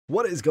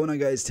What is going on,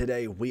 guys?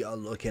 Today we are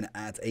looking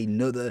at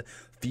another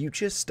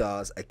Future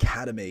Stars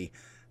Academy,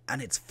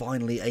 and it's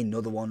finally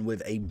another one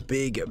with a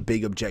big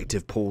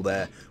objective pool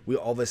there. We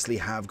obviously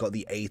have got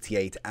the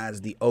 88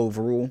 as the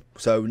overall,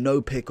 so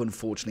no pick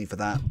unfortunately for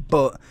that,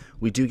 but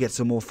we do get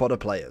some more fodder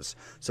players.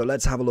 So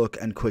let's have a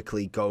look and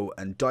quickly go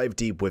and dive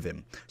deep with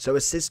him. So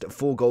assist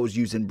 4 goals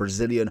using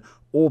Brazilian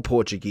or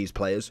Portuguese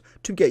players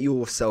to get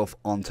yourself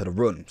onto the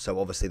run. So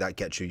obviously that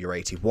gets you your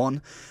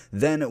 81.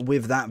 Then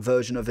with that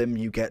version of him,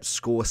 you get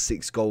score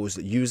 6 goals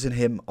using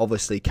him.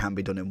 Obviously can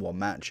be done in one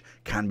match,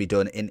 can be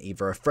done in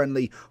either a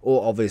friendly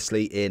or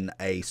obviously in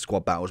a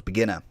squad battles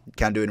beginner.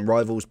 Can do it in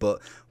rivals,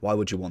 but why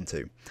would you want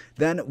to?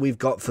 Then we've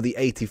got for the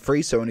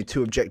 83, so only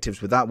 2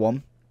 objectives with that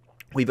one.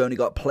 We've only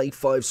got play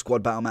 5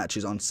 squad battle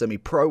matches on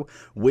semi-pro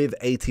with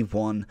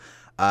 81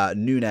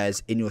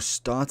 Nunes in your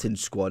starting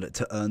squad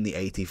to earn the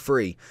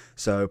 83.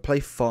 So play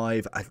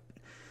 5.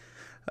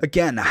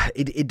 Again,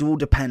 it all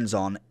depends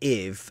on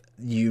if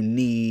you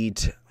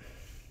need.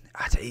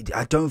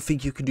 I don't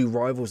think you can do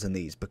rivals in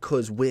these,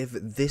 because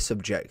with this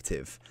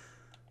objective,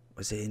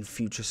 was it in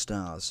Future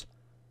Stars?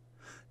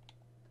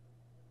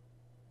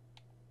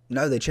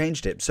 No, they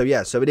changed it. So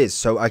yeah, so it is.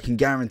 So I can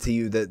guarantee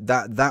you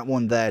that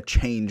one there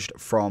changed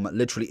from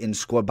literally in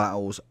squad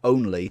battles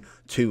only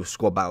to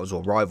squad battles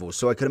or rivals.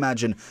 So I could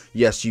imagine,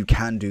 yes, you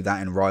can do that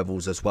in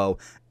rivals as well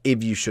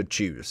if you should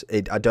choose.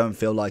 I don't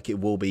feel like it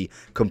will be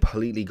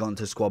completely gone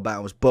to squad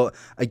battles. But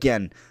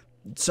again,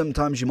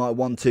 sometimes you might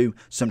want to,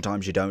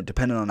 sometimes you don't,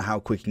 depending on how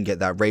quick you can get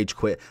that rage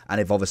quit and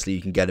if obviously you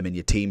can get them in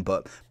your team.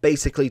 But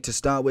basically, to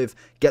start with,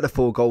 get the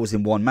 4 goals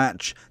in one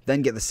match,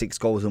 then get the 6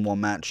 goals in one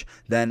match,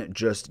 then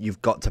just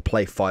you've got to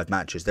play 5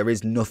 matches. There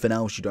is nothing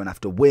else. You don't have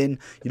to win,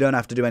 you don't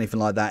have to do anything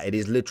like that. It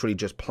is literally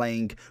just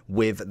playing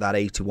with that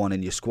 81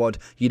 in your squad.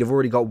 You'd have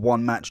already got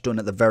 1 match done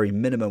at the very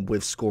minimum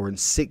with scoring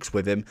 6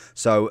 with him.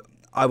 So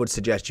I would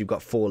suggest you've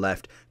got 4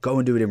 left. Go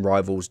and do it in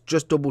rivals.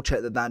 Just double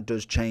check that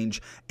does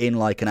change in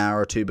like an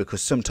hour or 2,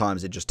 because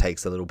sometimes it just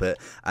takes a little bit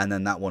and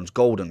then that one's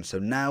golden. So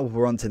now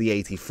we're on to the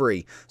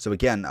 83. So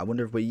again, I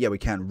wonder if we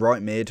can.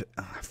 Right mid,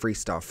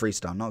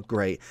 3-star, not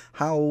great.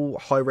 How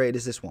high rated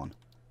is this one?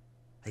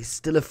 It's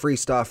still a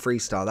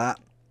 3-star. That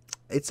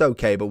it's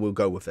okay, but we'll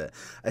go with it.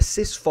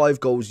 Assist 5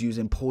 goals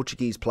using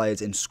Portuguese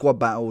players in squad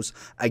battles.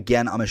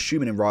 Again, I'm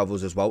assuming in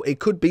rivals as well. It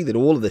could be that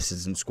all of this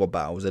is in squad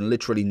battles and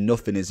literally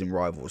nothing is in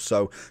rivals.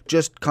 So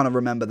just kind of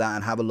remember that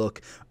and have a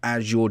look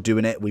as you're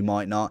doing it. We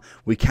might not.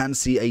 We can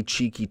see a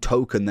cheeky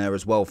token there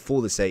as well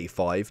for this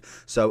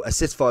 85. So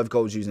assist 5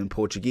 goals using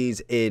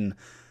Portuguese in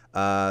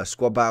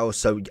squad battles.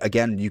 So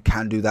again, you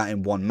can do that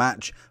in one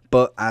match,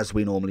 but as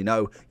we normally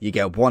know, you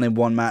get 1 in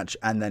one match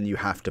and then you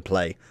have to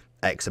play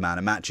X amount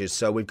of matches.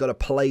 So we've got to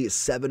play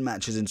 7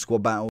 matches in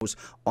squad battles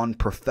on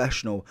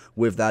professional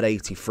with that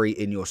 83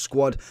 in your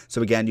squad.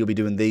 So again, you'll be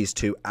doing these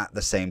 2 at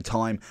the same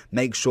time.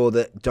 Make sure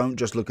that don't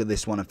just look at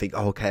this one and think,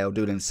 oh, okay, I'll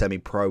do it in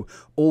semi-pro.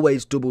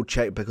 Always double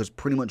check, because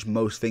pretty much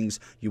most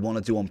things you want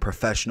to do on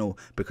professional,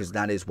 because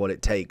that is what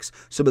it takes.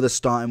 Some of the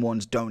starting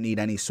ones don't need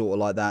any sort of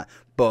like that,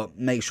 but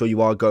make sure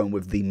you are going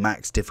with the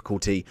max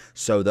difficulty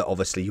so that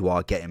obviously you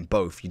are getting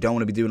both. You don't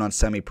want to be doing on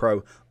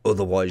semi-pro,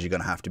 otherwise you're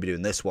going to have to be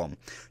doing this one.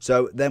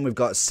 So then we've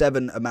got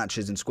 7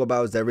 matches in squad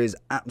battles. There is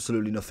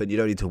absolutely nothing. You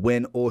don't need to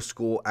win or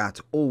score at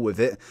all with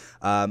it.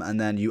 And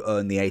then you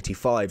earn the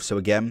 85. So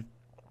again,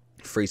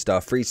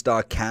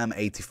 3-star, cam,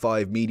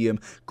 85, medium,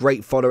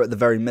 great fodder at the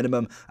very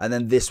minimum, and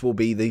then this will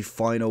be the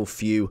final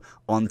few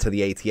onto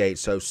the 88.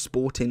 So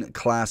sporting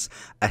class,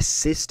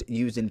 assist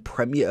using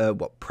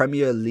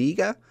Premier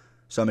Liga.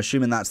 So I'm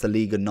assuming that's the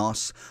Liga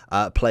NOS,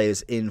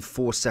 players in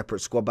 4 separate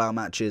squad battle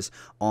matches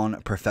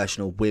on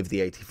professional with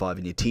the 85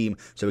 in your team.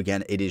 So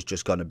again, it is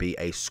just going to be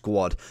a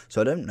squad.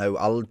 So I don't know,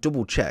 I'll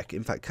double check.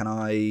 In fact, can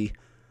I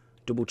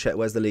double check?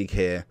 Where's the league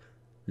here?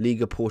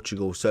 Liga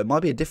Portugal. So it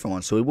might be a different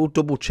one. So we will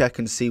double check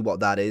and see what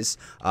that is.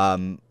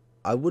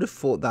 I would have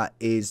thought that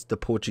is the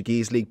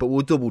Portuguese league, but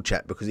we'll double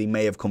check because he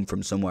may have come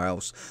from somewhere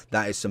else.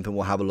 That is something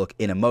we'll have a look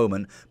in a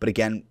moment. But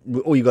again,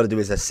 all you got to do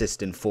is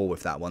assist in 4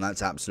 with that one.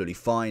 That's absolutely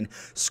fine.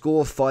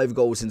 Score 5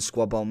 goals in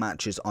squad ball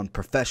matches on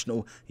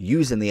professional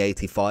using the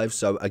 85.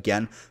 So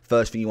again,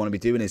 first thing you want to be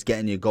doing is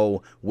getting your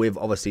goal with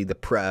obviously the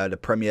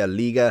Premier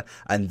Liga,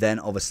 and then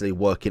obviously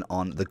working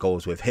on the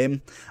goals with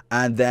him.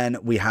 And then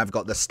we have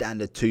got the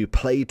standard to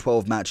play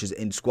 12 matches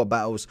in squad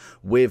battles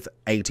with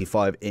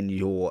 85 in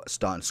your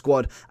starting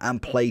squad, and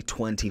play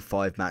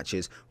 25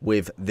 matches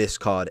with this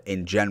card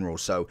in general.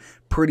 So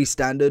pretty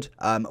standard.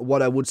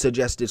 What I would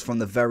suggest is from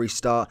the very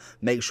start,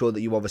 make sure that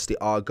you obviously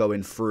are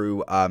going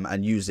through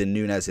and using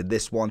Nunes in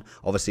this one.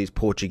 Obviously, he's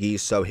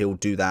Portuguese, so he'll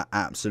do that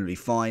absolutely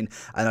fine.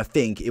 And I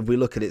think if we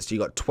look at it, so you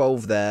got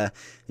 12 there,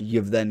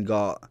 you've then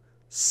got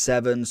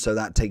 7, so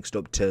that takes it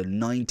up to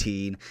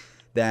 19.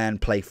 Then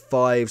play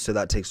 5, so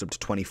that takes it up to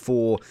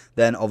 24.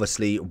 Then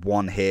obviously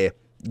 1 here.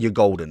 you're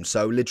golden.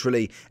 So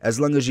literally, as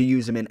long as you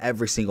use them in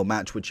every single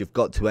match, which you've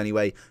got to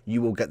anyway,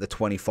 you will get the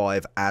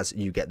 25 as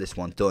you get this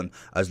one done,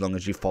 as long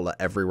as you follow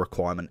every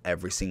requirement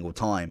every single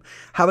time.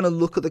 Having a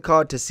look at the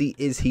card to see,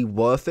 is he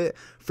worth it?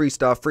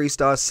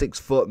 3-star, 6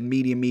 foot,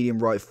 medium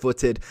right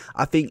footed.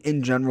 I think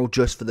in general,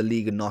 just for the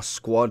Liga NOS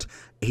squad,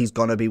 he's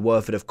going to be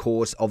worth it, of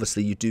course.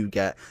 Obviously, you do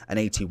get an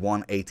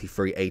 81,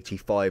 83,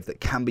 85 that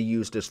can be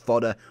used as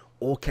fodder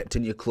or kept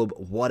in your club,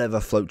 whatever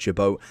floats your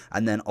boat.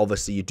 And then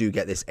obviously you do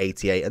get this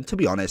 88. And to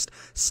be honest,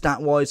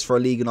 stat-wise for a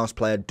Liga NOS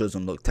player,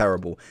 doesn't look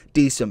terrible.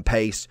 Decent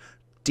pace,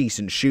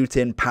 decent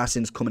shooting,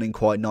 passing's coming in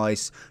quite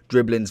nice,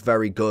 dribbling's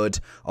very good,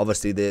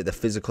 obviously the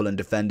physical and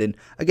defending,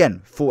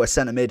 again, for a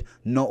centre mid,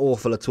 not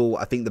awful at all.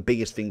 I think the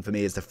biggest thing for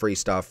me is the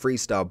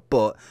 3-star,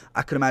 but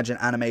I can imagine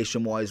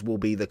animation wise will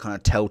be the kind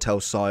of telltale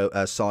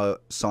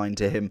sign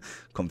to him,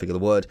 can't figure the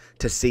word,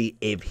 to see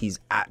if he's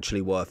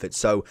actually worth it.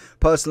 So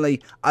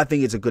personally, I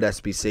think it's a good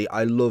SBC.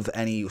 I love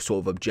any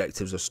sort of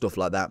objectives or stuff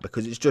like that,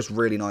 because it's just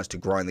really nice to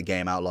grind the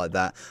game out like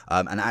that,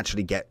 and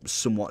actually get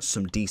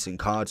some decent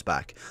cards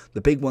back.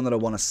 The big one that I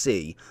want to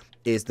see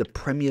is the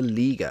Premier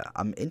Liga.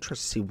 I'm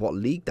interested to see what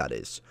league that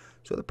is.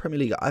 So the Premier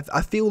Liga,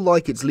 I feel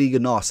like it's Liga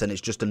NOS, and it's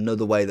just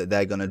another way that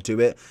they're going to do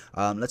it.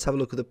 Let's have a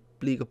look at the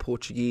Liga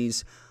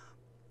Portuguese.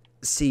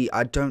 See,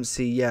 I don't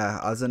see, yeah,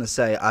 I was going to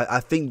say, I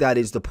think that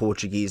is the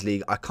Portuguese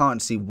league. I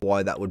can't see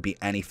why that would be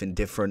anything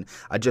different.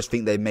 I just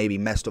think they maybe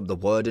messed up the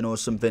wording or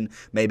something.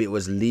 Maybe it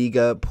was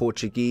Liga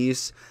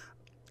Portuguese.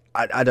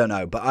 I don't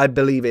know, but I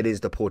believe it is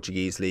the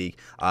Portuguese league.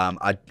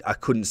 I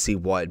couldn't see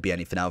why it'd be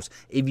anything else.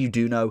 If you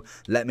do know,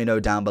 let me know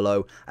down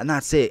below. And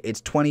that's it. It's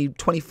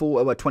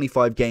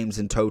 25 games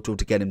in total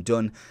to get him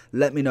done.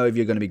 Let me know if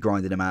you're going to be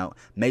grinding him out.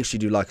 Make sure you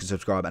do like and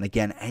subscribe. And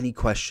again, any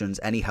questions,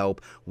 any help,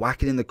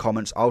 whack it in the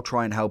comments. I'll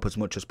try and help as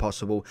much as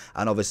possible.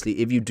 And obviously,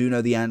 if you do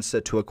know the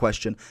answer to a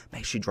question,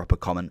 make sure you drop a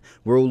comment.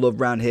 We're all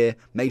loved around here.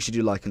 Make sure you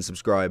do like and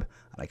subscribe.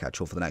 And I'll catch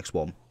you all for the next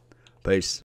one. Peace.